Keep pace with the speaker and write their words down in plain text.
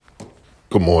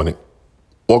Good morning.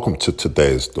 Welcome to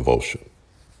today's devotion.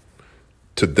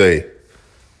 Today,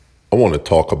 I want to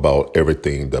talk about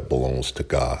everything that belongs to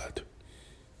God.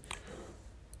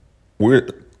 We're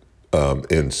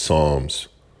in Psalms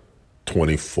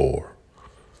 24.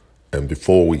 And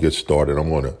before we get started, I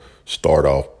want to start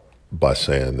off by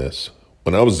saying this.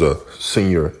 When I was a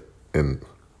senior in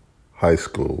high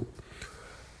school,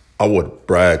 I would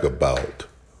brag about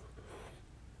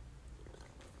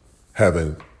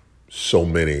having so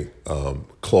many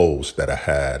clothes that I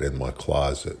had in my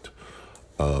closet.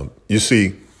 You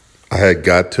see, I had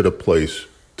got to the place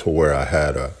to where I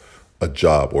had a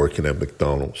job working at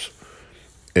McDonald's.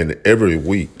 And every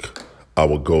week I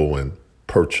would go and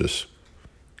purchase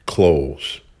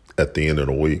clothes at the end of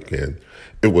the week. And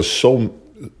it was so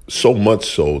much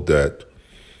so that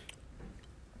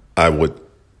I would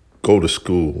go to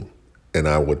school and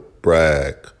I would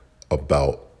brag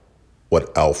about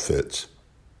what outfits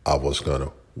I was going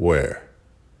to wear.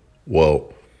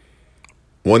 Well,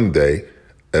 one day,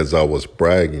 as I was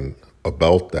bragging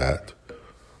about that,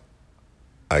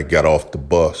 I got off the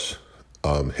bus,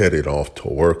 headed off to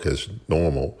work as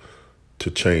normal to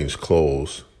change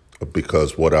clothes,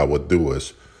 because what I would do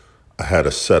is I had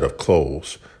a set of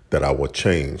clothes that I would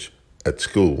change at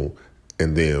school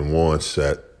and then one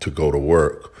set to go to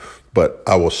work. But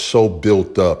I was so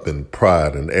built up in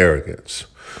pride and arrogance.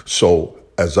 So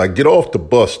as I get off the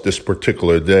bus this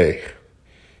particular day,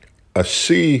 I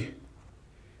see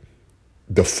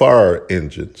the fire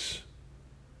engines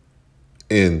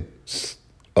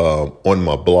on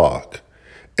my block,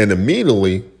 and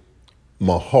immediately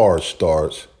my heart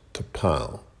starts to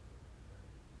pound.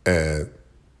 And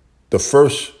the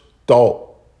first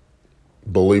thought,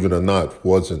 believe it or not,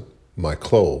 wasn't my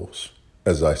clothes.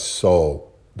 As I saw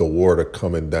the water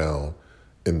coming down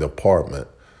in the apartment,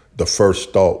 the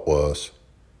first thought was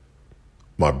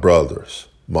my brothers,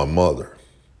 my mother.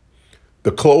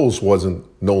 The clothes wasn't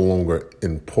no longer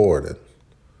important.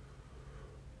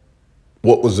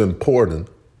 What was important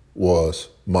was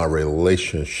my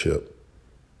relationship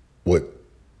with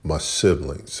my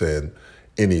siblings and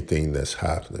anything that's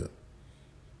happening.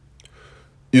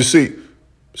 You see,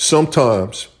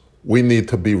 sometimes we need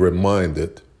to be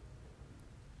reminded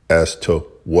as to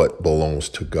what belongs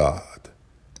to God.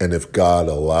 And if God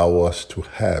allow us to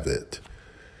have it,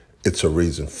 it's a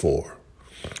reason for.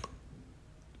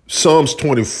 Psalms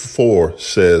 24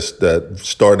 says that,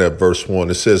 starting at verse 1,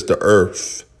 it says the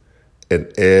earth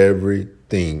and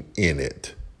everything in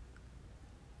it,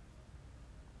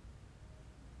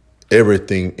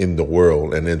 everything in the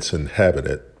world and its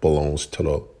inhabitant belongs to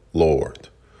the Lord.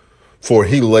 For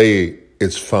he laid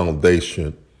its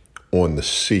foundation on the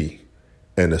sea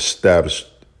and established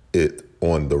it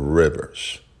on the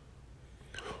rivers.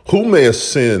 Who may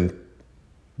ascend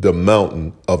the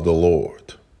mountain of the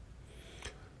Lord?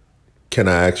 Can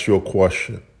I ask you a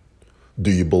question? Do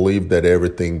you believe that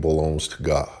everything belongs to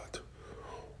God?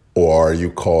 Or are you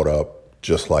caught up,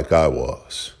 just like I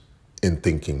was, in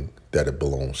thinking that it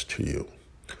belongs to you?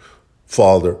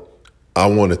 Father, I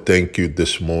want to thank you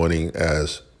this morning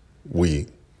as we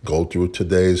go through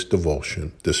today's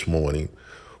devotion this morning.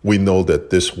 We know that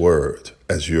this word,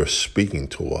 as you're speaking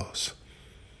to us,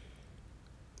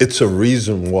 it's a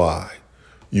reason why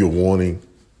you're wanting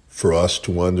for us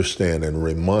to understand and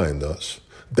remind us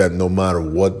that no matter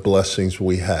what blessings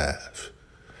we have,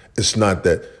 it's not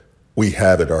that we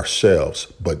have it ourselves,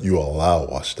 but you allow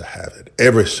us to have it.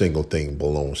 Every single thing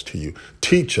belongs to you.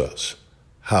 Teach us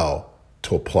how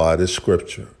to apply this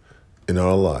scripture in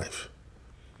our life.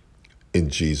 In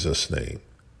Jesus' name,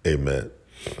 amen.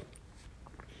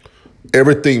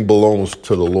 Everything belongs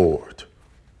to the Lord.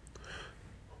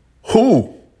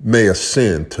 Who may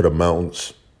ascend to the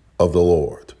mountains of the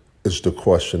Lord? Is the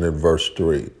question in verse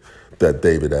 3 that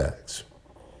David asks.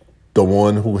 The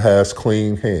one who has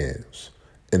clean hands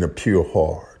and a pure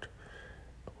heart,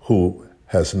 who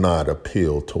has not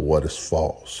appealed to what is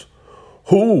false,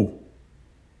 who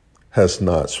has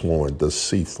not sworn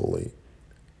deceitfully.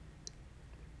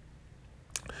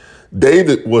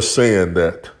 David was saying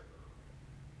that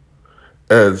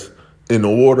as in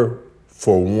order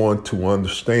for one to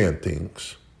understand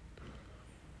things,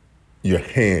 your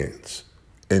hands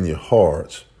and your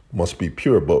hearts must be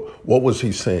pure. But what was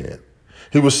he saying?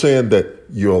 He was saying that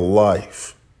your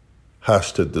life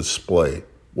has to display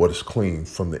what is clean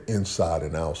from the inside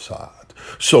and outside.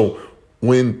 So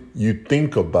when you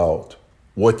think about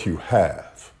what you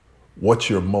have, what's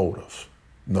your motive?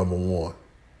 Number one.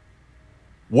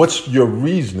 What's your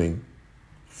reasoning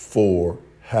for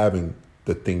having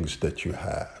the things that you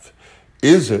have?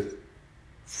 Is it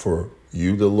for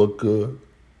you to look good,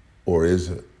 or is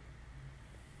it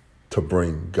to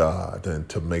bring God and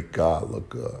to make God look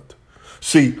good.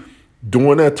 See,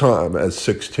 during that time at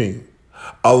 16,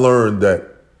 I learned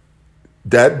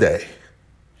that day,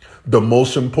 the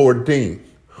most important thing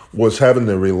was having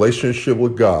a relationship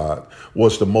with God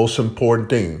was the most important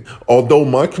thing. Although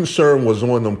my concern was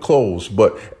on them clothes,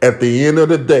 but at the end of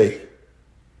the day,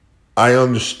 I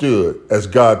understood as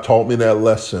God taught me that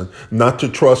lesson, not to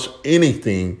trust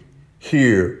anything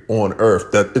here on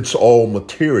earth, that it's all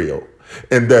material.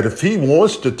 And that if he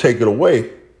wants to take it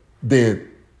away, then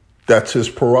that's his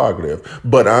prerogative.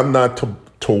 But I'm not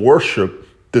to worship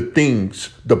the things,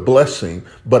 the blessing,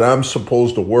 but I'm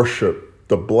supposed to worship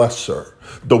the blesser,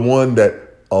 the one that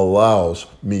allows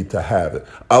me to have it.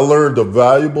 I learned a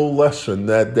valuable lesson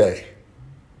that day.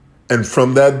 And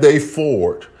from that day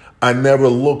forward, I never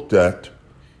looked at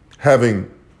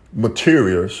having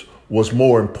materials was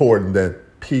more important than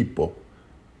people.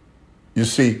 You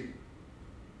see,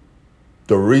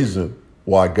 the reason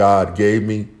why God gave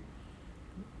me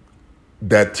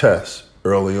that test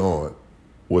early on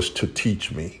was to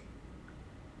teach me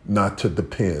not to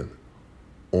depend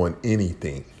on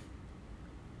anything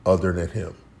other than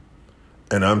him.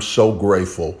 And I'm so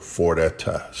grateful for that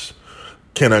test.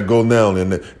 Can I go now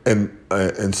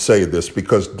and say this?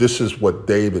 Because this is what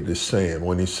David is saying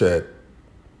when he said,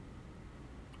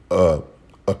 a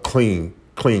clean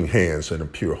hands and a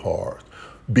pure heart.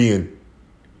 Being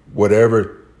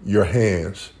whatever your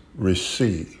hands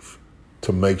receive,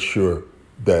 to make sure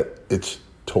that it's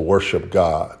to worship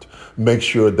God. Make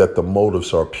sure that the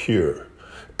motives are pure.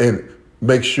 And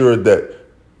make sure that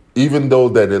even though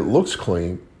that it looks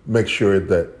clean, make sure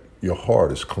that your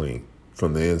heart is clean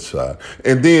from the inside.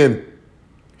 And then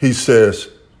he says,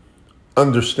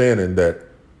 understanding that,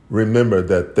 remember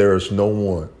that there is no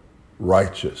one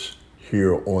righteous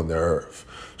here on the earth.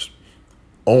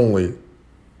 Only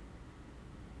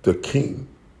the King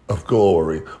of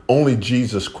glory, only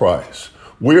Jesus Christ.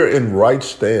 We're in right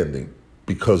standing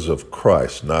because of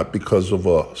Christ, not because of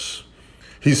us.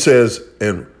 He says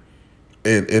in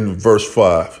verse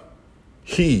 5,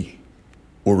 he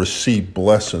will receive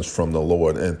blessings from the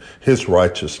Lord and his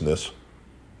righteousness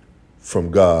from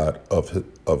God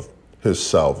of his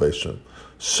salvation.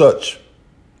 Such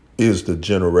is the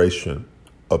generation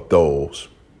of those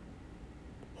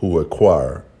who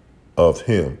acquire of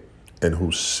him and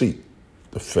who seek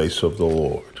the face of the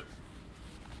Lord.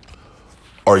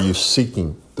 Are you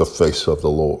seeking the face of the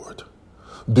Lord?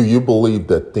 Do you believe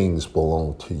that things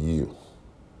belong to you?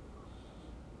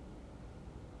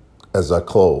 As I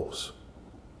close,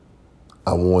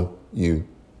 I want you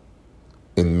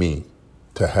and me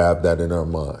to have that in our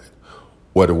mind.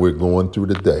 Whether we're going through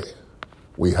the day,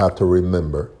 we have to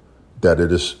remember that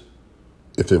it is,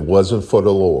 if it wasn't for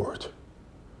the Lord,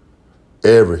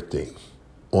 everything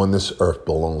on this earth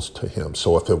belongs to him.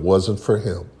 So if it wasn't for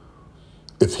him,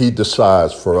 if he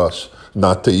decides for us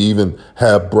not to even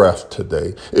have breath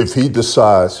today, if he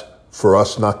decides for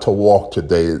us not to walk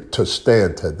today, to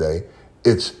stand today,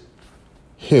 it's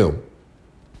him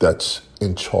that's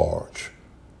in charge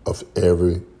of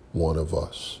every one of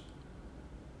us.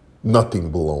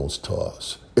 Nothing belongs to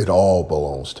us. It all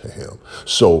belongs to him.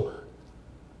 So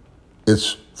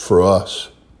it's for us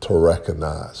to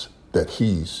recognize that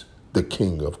he's the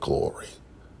King of glory,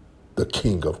 the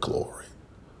King of glory.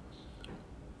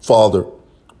 Father,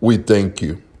 we thank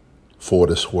you for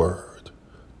this word.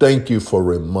 Thank you for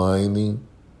reminding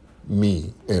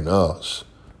me and us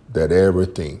that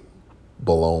everything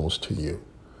belongs to you,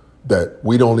 that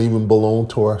we don't even belong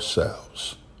to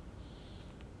ourselves.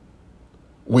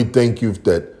 We thank you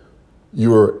that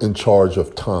you're in charge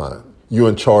of time. You're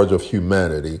in charge of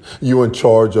humanity. You're in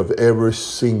charge of every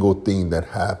single thing that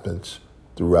happens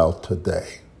throughout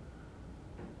today.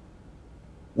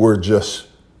 We're just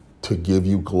to give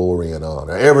you glory and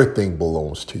honor. Everything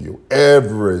belongs to you.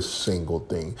 Every single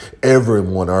thing.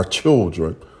 Everyone, our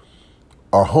children,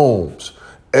 our homes,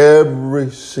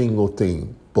 every single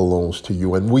thing belongs to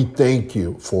you. And we thank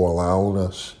you for allowing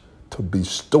us to be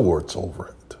stewards over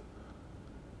it.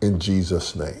 In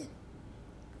Jesus' name,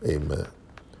 amen.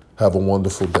 Have a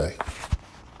wonderful day.